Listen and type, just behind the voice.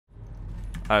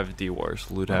I have the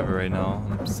worst loot ever right now.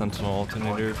 I'm Sentinel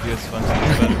Alternator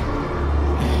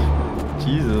PS1.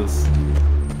 Jesus.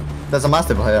 There's a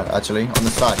mastiff here, actually, on the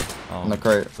side. On the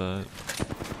crate.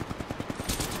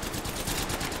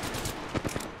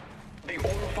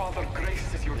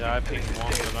 Yeah, I picked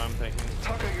one that I'm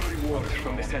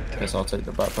taking. Guess I'll take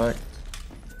the backpack.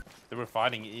 They were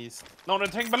fighting east. No, they're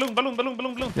taking balloon.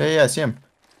 Yeah, I see him.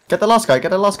 Get the last guy,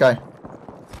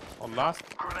 Oh, last.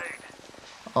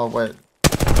 Oh, wait.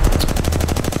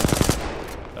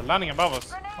 They're landing above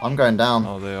us. I'm going down.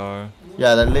 Oh, they are.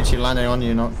 Yeah, they're literally landing on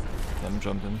you, not. I'm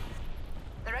jumping.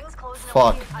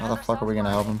 Fuck. How the fuck are we gonna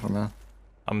help him from here?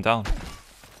 I'm down.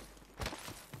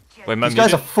 Wait, These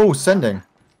guys are full sending.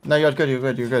 No, you're good.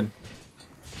 Are they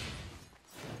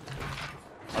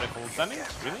full sending?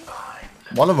 Really?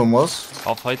 One of them was.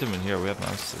 I'll fight them in here. We have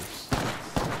masters.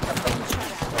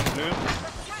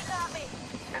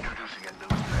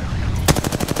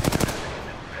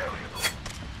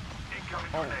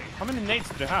 Oh, how many nades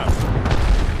do they have?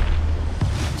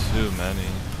 Too many.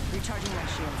 Recharging my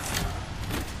shields.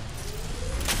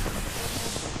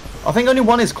 I think only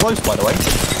one is close, by the way.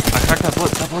 I cracked that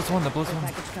blood. That blood's one.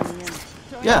 Package coming in.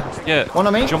 Yeah. Yeah. One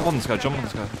on me. Jump on this guy. I'm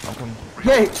coming.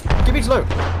 Yeah, give me slow.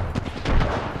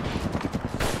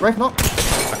 Wraith not.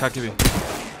 I can't give you.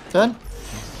 Turn.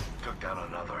 Took down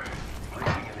another.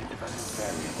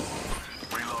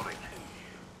 Reloading.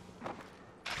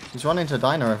 He's running to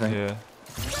diner, I think. Yeah.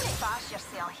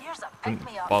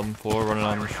 Bottom floor, running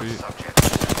on the street.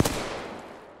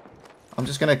 I'm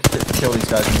just gonna kill these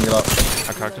guys and heal up.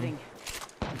 I cracked him.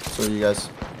 So you guys.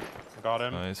 Got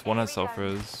him. Nice. One has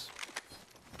self-res.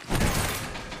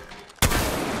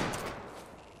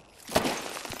 I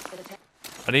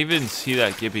didn't even see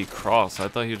that Gibby cross. I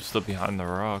thought he was still behind the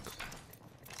rock.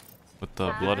 With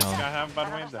the bloodhound. I have, by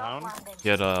the way, the hound. He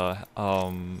had a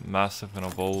massive and a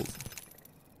bolt.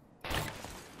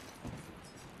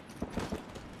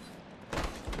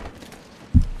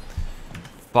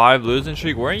 Five losing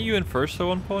streak. Weren't you in first at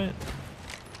one point?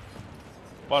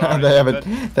 What, they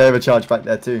have a charge back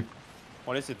there too.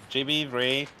 what is it? JB,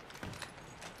 Ray.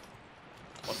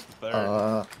 What's the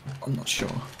third? I'm not sure.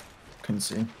 Couldn't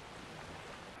see.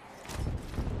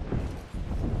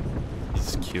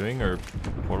 He's queuing or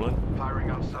Portland?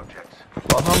 Firing on subjects.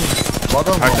 Well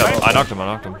done. I knocked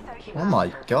him. Oh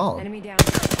my god. Enemy down.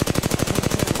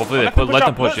 Hopefully they let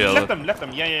them push. Yeah. Let them.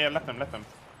 Yeah, let them.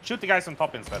 Shoot the guys on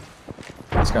top instead.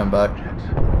 He's going back.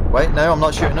 Wait, no, I'm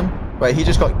not shooting him. Wait, he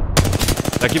just got.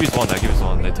 That Gibby's one.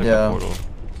 They took the portal.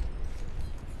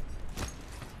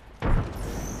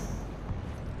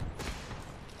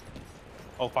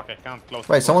 Oh fuck, I can't close.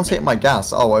 Wait, someone's hitting my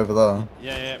gas. Oh, over there.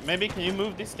 Yeah. Maybe can you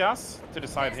move this gas to the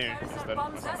side here instead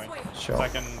or something? Sure. So I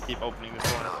can keep opening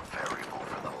this door. Variable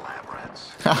for the lab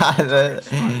rats.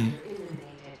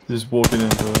 Just walking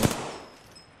into it.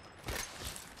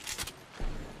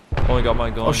 Only got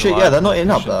mine going. Oh shit, yeah, they're not in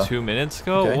up there. 2 minutes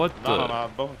ago? Okay. What the? No.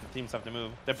 Both of the teams have to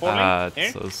move. They're pouring.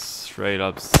 That's a straight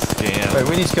up scam. Wait,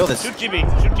 we need to kill this. Shoot GB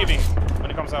when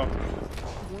he comes out.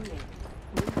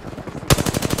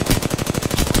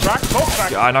 Crack, both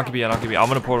crack. Yeah, I knocked me. I'm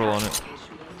gonna portal on it.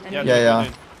 Yeah.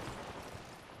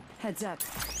 Heads up.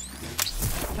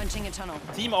 Punching a tunnel.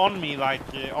 Team on me, like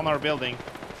on our building.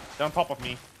 They're on top of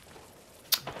me.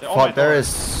 They're on my Fuck, there door. is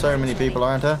so many people,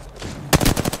 aren't there?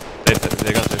 They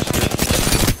got their street.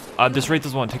 This rate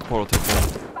does one. Take portal.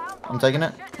 I'm taking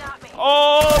it.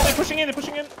 Oh, they're pushing in.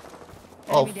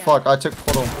 Oh fuck, I took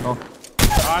portal. No.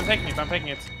 Oh, I'm taking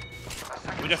it.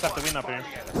 We just have to win up here.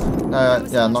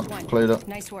 Yeah, not clued up.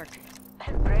 Nice work.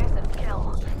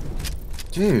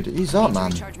 Dude, ease up, man.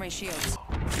 Recharge my shields.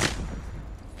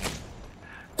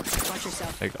 Watch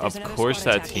yourself. Like, There's of another course,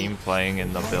 squad that attacking. team playing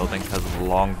in the building has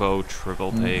longbow,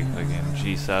 triple take, like in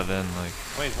G7. Like,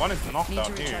 Wait, one is knocked Need to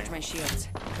out here. recharge my shields.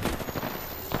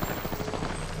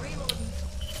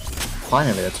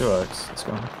 Finally, a 2x. Let's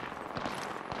go.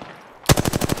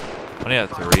 only at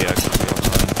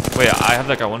 3x. Wait, I have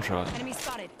that guy one shot. Enemy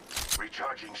spotted.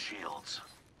 Recharging shields.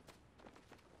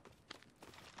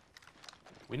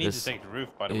 We need to take the roof,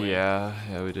 by the way.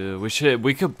 Yeah, we do. We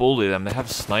could bully them. They have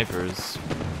snipers.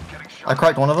 I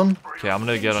cracked one of them. Okay, I'm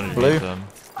gonna get underneath Blue. them.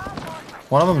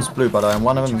 One of them's blue, by the way, and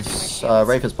one of them's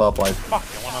Wraith is purple. Fuck,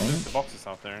 I wanna loot the boxes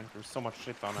out there. There's so much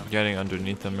shit on them. Getting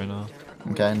underneath them right now.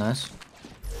 Okay, nice.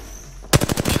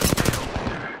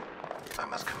 I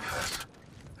must confess,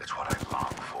 it's what I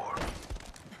long for.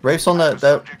 Wraith's on the.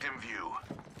 Subject in view.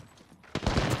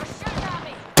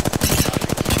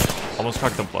 Almost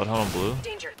cracked the bloodhound on blue.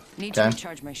 Need to Okay.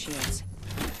 recharge my shields.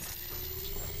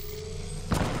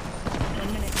 1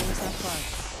 minute rings not far.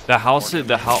 The house,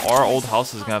 our old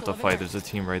house is gonna have to fight. There's a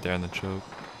team right there in the choke.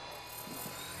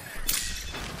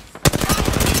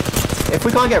 If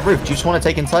we can't get roof, do you just want to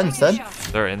take inside instead?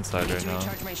 They're inside right now.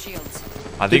 Recharge my shields.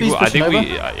 I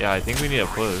think we need a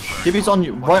push. Gibby's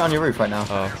right on your roof right now.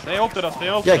 Oh, They ulted us, they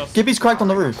ulted Yeah, us. Gibby's cracked on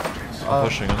the roof. I'm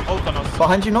pushing him. Ult on us.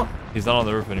 Behind you, not? He's not on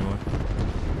the roof anymore.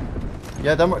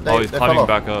 Yeah, they Oh, he's fell climbing off.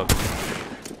 back up.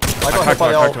 I got hit by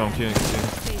I the cracked ult. him. I'm queuing.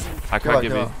 Phasing. I cracked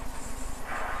Give Gibby. up.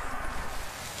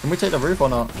 Can we take the roof or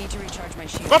not? Need to recharge my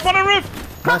shields. Go up on the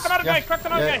roof! Crack Nice, another yeah. guy, crack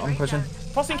another Yeah, guy. I'm pushing.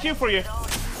 Tossing Q for you.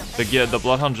 The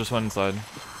Bloodhound just went inside.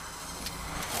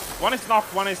 One is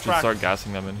knocked, one is Just cracked. start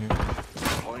gassing them in here.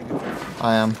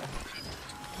 I am.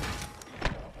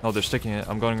 Oh, they're sticking it.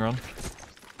 I'm going around.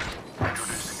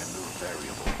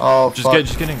 Oh, Just fuck.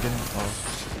 get in. Oh.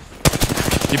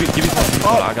 Give me some.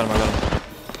 Oh. I got him.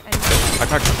 I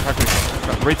cracked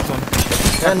him. Wraith zone.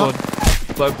 Yeah, no.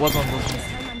 Blood zone.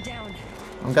 I'm down.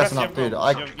 I'm Press gassing up, your dude. gold.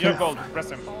 I You're can't. gold. Press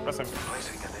him.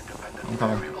 I'm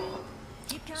coming.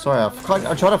 Sorry,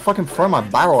 I tried to fucking throw my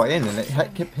barrel in and it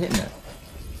kept hitting it.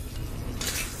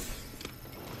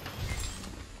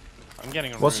 I'm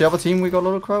getting a What's the other team we got a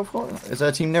little crow for? Is there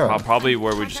a team near us? Probably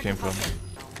where we just came from.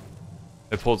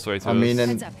 It pulled straight to us. I mean,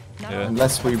 Heads up. Not Yeah.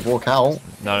 unless we walk out.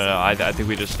 No. I think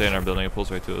we just stay in our building. It pulls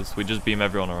right to us. We just beam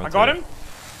everyone around. I got him.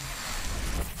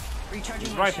 recharging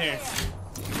He's my right here.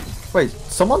 shields. Wait,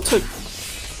 someone took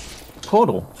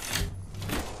portal.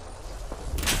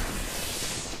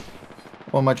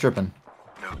 Or am I tripping?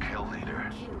 No kill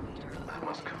leader. I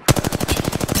must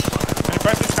confess. Can you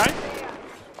press this guy?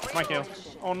 My kill.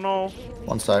 Oh no.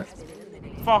 One sec.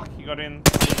 Fuck, he got in.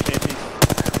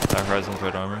 That horizon's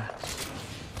red armor.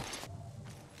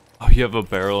 Oh, you have a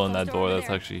barrel in that door. That's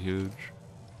actually huge.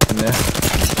 Yeah.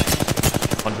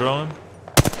 100 on him?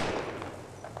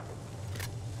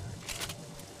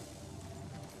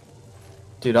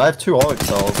 Dude, I have 2 Oryx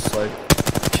cells, so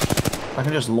I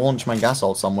can just launch my gas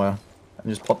ult somewhere and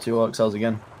just pop 2 Oryx cells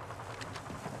again.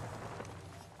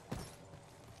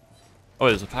 Oh,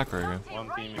 there's a pack right here. One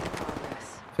team.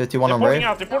 51 They're on porting Brave.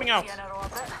 out, they're porting out.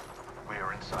 We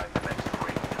are inside the next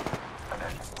ring. And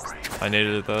then brave. I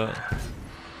needed that.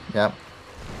 Yep.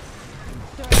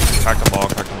 Crack them all.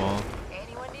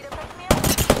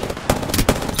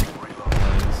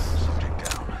 Nice. Subject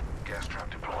down. Gas trap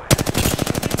deployed.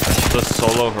 The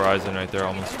solo horizon right there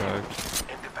almost cracked.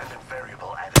 Independent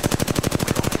variable added.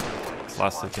 It's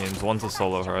last 2 teams. One's a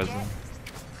solo horizon.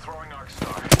 Throwing arc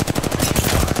star.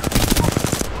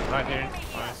 Right here.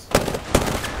 Nice.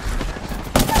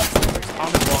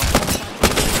 On the one.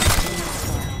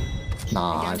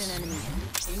 Down an Nice. enemy.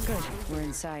 Good. We're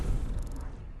inside.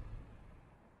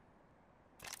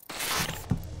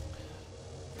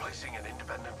 Placing an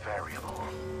independent variable.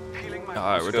 Healing my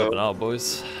Alright, we're dubbing out,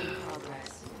 boys.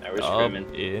 Progress. Now we're Dub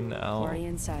screaming. in, out. Already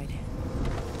inside.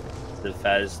 The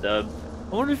fattest dub.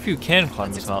 I wonder if you can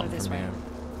climb Let's this explore mountain this from way. here.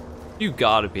 You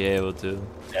gotta be able to.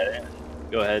 Yeah,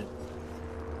 go ahead.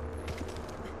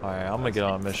 Alright, I'm gonna get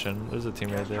on a mission. There's a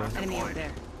team right there. Enemy over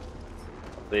there.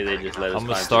 Hopefully they just let us I'm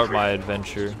gonna climb start for my free.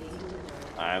 adventure.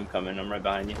 Alright, I'm coming. I'm right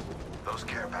behind you. Those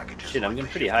care packages. Shit, I'm getting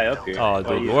pretty high up here. Oh,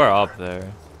 dude, yeah. we're up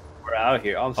there. We're out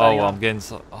here. Oh, I'm Oh, sorry. I'm getting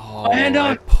so. Oh, hand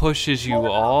up. it pushes you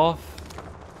off.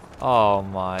 Oh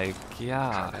my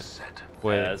god.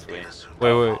 Wait, Yeah, that's weird.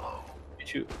 wait.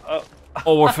 Get you. Oh,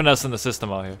 Oh, we're finessing the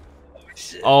system out here.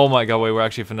 shit. Oh my god, wait, we're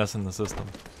actually finessing the system.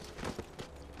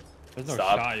 There's no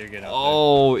Stop. shot you're getting up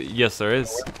Oh, yes, there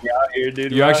is. We're out here,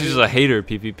 dude. You're We're actually out just a hater,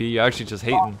 PvP. You're actually just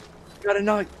hating. here. Got a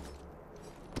knock.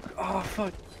 Oh,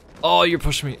 fuck. Oh, you're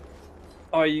pushing me.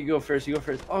 Oh, you go first. You go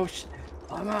first. Oh, shit.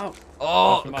 I'm out.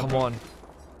 Oh, him up, come bro. on.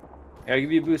 Here, I'll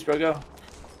give you a boost, bro. Go.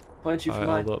 Punch you for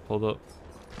Alright, mine. hold up.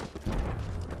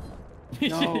 there.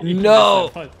 No.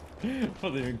 No.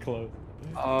 Wasn't even close.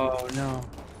 Oh, no.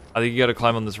 I think you gotta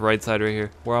climb on this right side right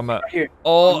here, where I'm at. Right here.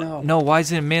 Oh, No. no, why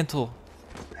is it in mantle?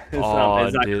 It's Oh,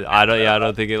 it's dude, I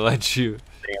don't think it lets you.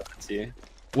 See.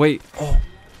 Wait, oh,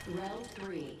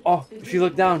 Oh, if you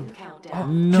look down.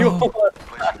 no.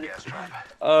 Placing gas trap.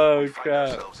 Oh,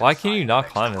 crap. Why can you not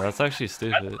climb it? That's actually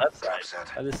stupid. Left side.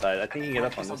 Other side. I think you can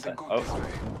get up on this side. Oh,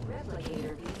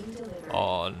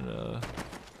 Oh, no.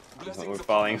 we're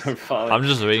falling. We're falling. I'm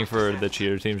just waiting for the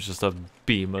cheater teams just to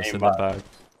beam us in the back.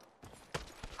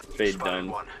 Straight Spotted done.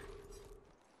 one.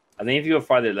 I think if you go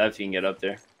farther left, you can get up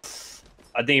there.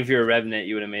 I think if you're a Revenant,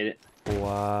 you would have made it.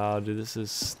 Wow, dude, this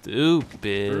is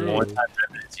stupid. One time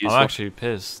Revenant's I'm useful. actually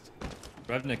pissed.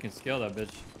 Revenant can scale that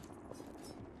bitch.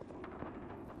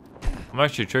 I'm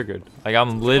actually triggered. Like,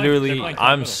 I'm literally, playing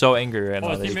I'm middle. so angry right Oh,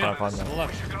 now it's that you teammate. can't climb To that. the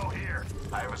left. Go here.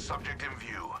 I have a subject in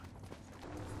view.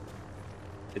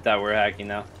 They thought we're hacking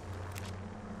now.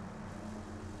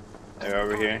 They're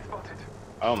over here.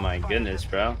 Oh my goodness,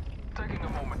 bro. Taking a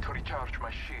moment to recharge my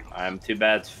shield. I'm too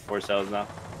bad. It's 4 cells now.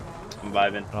 I'm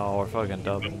vibing. Oh, we're fucking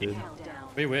dubbing, dude.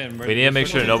 We win. We need to make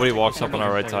sure nobody walks up on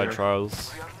our right side,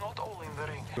 Charles. We are not all in the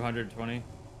ring. 220.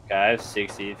 Okay, I have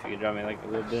 60. If you could drop me like a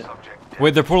little bit. Subject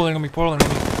Wait, they're portaling on me, portaling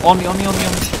on me. On me.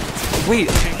 Wait,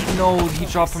 no, he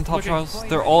dropped from top trials.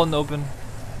 They're all in the open.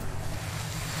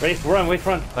 Ready? Wait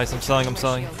front. Nice, I'm selling.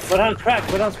 Bloodhound's cracked.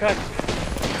 Bloodhound's cracked.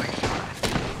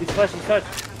 He's touched. He's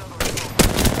cracked.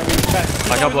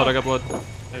 I got blood.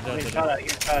 They're dead. He's They're shot dead. at.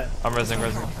 He's shot at. I'm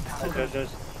resing.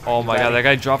 Just. Oh my god, that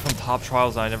guy dropped from top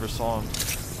trials and I never saw him.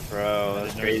 Bro,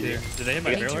 that's crazy. Did they hit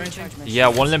my barrel or anything? Yeah,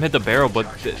 one of them hit the barrel, but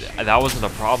that wasn't the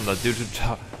problem. The dude who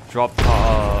dropped,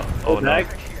 oh no. Back.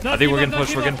 I think we're getting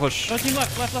pushed, we're getting pushed. No, team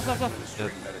left. Yeah.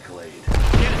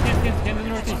 Stand in the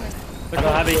northeast. I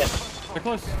don't have it yet. They're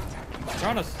close. They're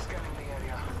on us.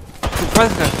 Try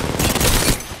this guy.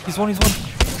 He's one.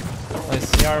 Nice.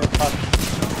 They are up.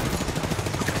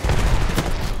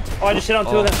 Oh, I just hit on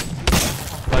 2 of them.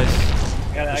 Nice. I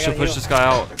We gotta should push heal. this guy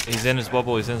out. He's in his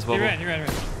bubble, He ran.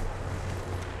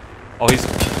 Oh,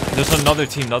 there's another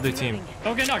team. Don't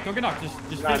get knocked.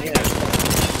 Just Not stay here. there.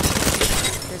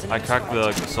 There's I another cracked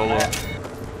squad. the solo.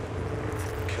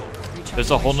 There's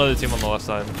a whole nother team on the left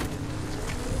side.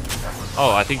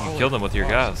 Oh, I think you killed him with your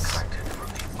gas.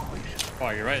 Oh,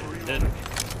 you're right. You did.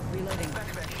 Reloading.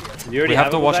 You already We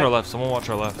have to a watch back? our left. Someone watch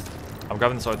our left. I'm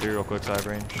grabbing this R3 real quick, so I have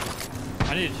range.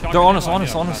 I need a shotgun. They're on us. ammo.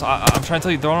 I'm trying to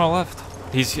tell you, they're on our left.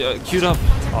 He's queued up.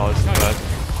 Oh, this is bad.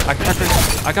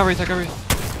 I got Wraith.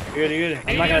 You're good.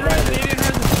 I'm not gonna die.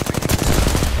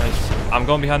 Nice. I'm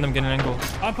going behind them, getting an angle.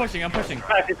 I'm pushing.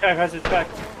 Horizon's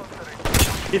cracked.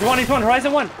 He's one.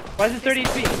 Horizon 1. Horizon 30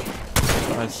 HP.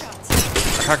 Nice.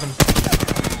 I cracked him.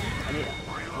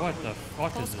 What the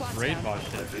fuck is this raid boss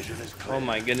shit? Oh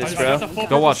my goodness, I got the bro. full Go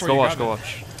purple watch. for you, grab it. Go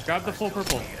watch. Grab the full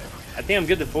purple. I think I'm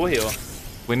good to full heal.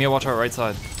 We need to watch our right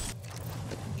side.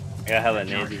 I got hella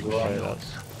nades as well.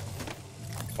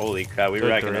 Holy crap, we Good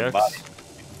racking them 3x. bodies.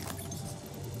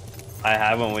 I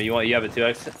have one. What you want? You have a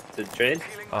 2x to trade?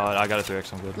 I got a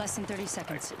 3x. I'm good. Less than 30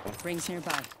 seconds. Rings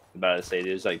nearby. I'm about to say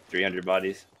there's like 300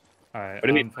 bodies. Alright, What do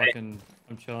you mean?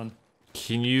 I'm chilling.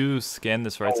 Can you scan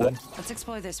this right side? Let's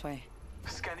explore this way.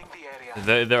 Scanning the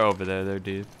area. They're over there. They're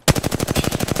deep.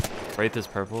 Wraith is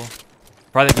purple.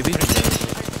 Probably give me.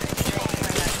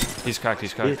 He's cracked.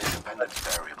 Independent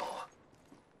variable.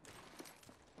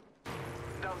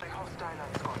 Down the hostile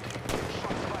Knoqd.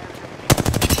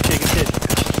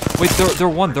 Wait,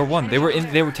 they're one. They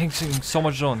were tanking so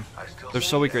much zone. They're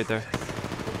so weak right there.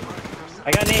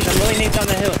 I got nades. I'm rolling nades down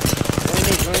the hill.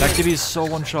 That Gibby is so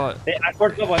one shot. Hey, I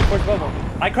forced bubble.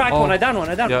 I cracked one. I downed one.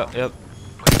 Yeah, yep.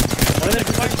 One of them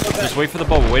is so bad. Just wait for the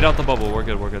bubble. Wait out the bubble. We're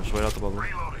good. Just wait out the bubble.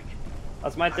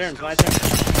 That's my turn. I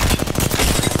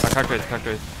cracked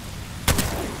Wraith.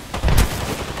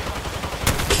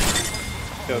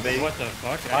 Go, baby. What the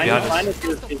fuck? Behind us. Mine is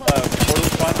portal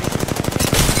spot.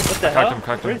 What the hell?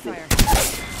 Cracked Where him. is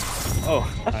he?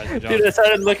 Oh, Nice job. dude, I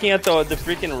started looking at the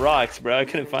freaking rocks, bro. I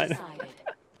couldn't find them.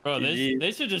 Bro, GG.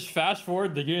 they should just fast forward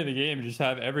the beginning of the game and just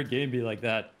have every game be like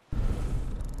that.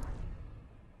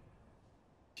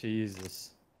 Jesus.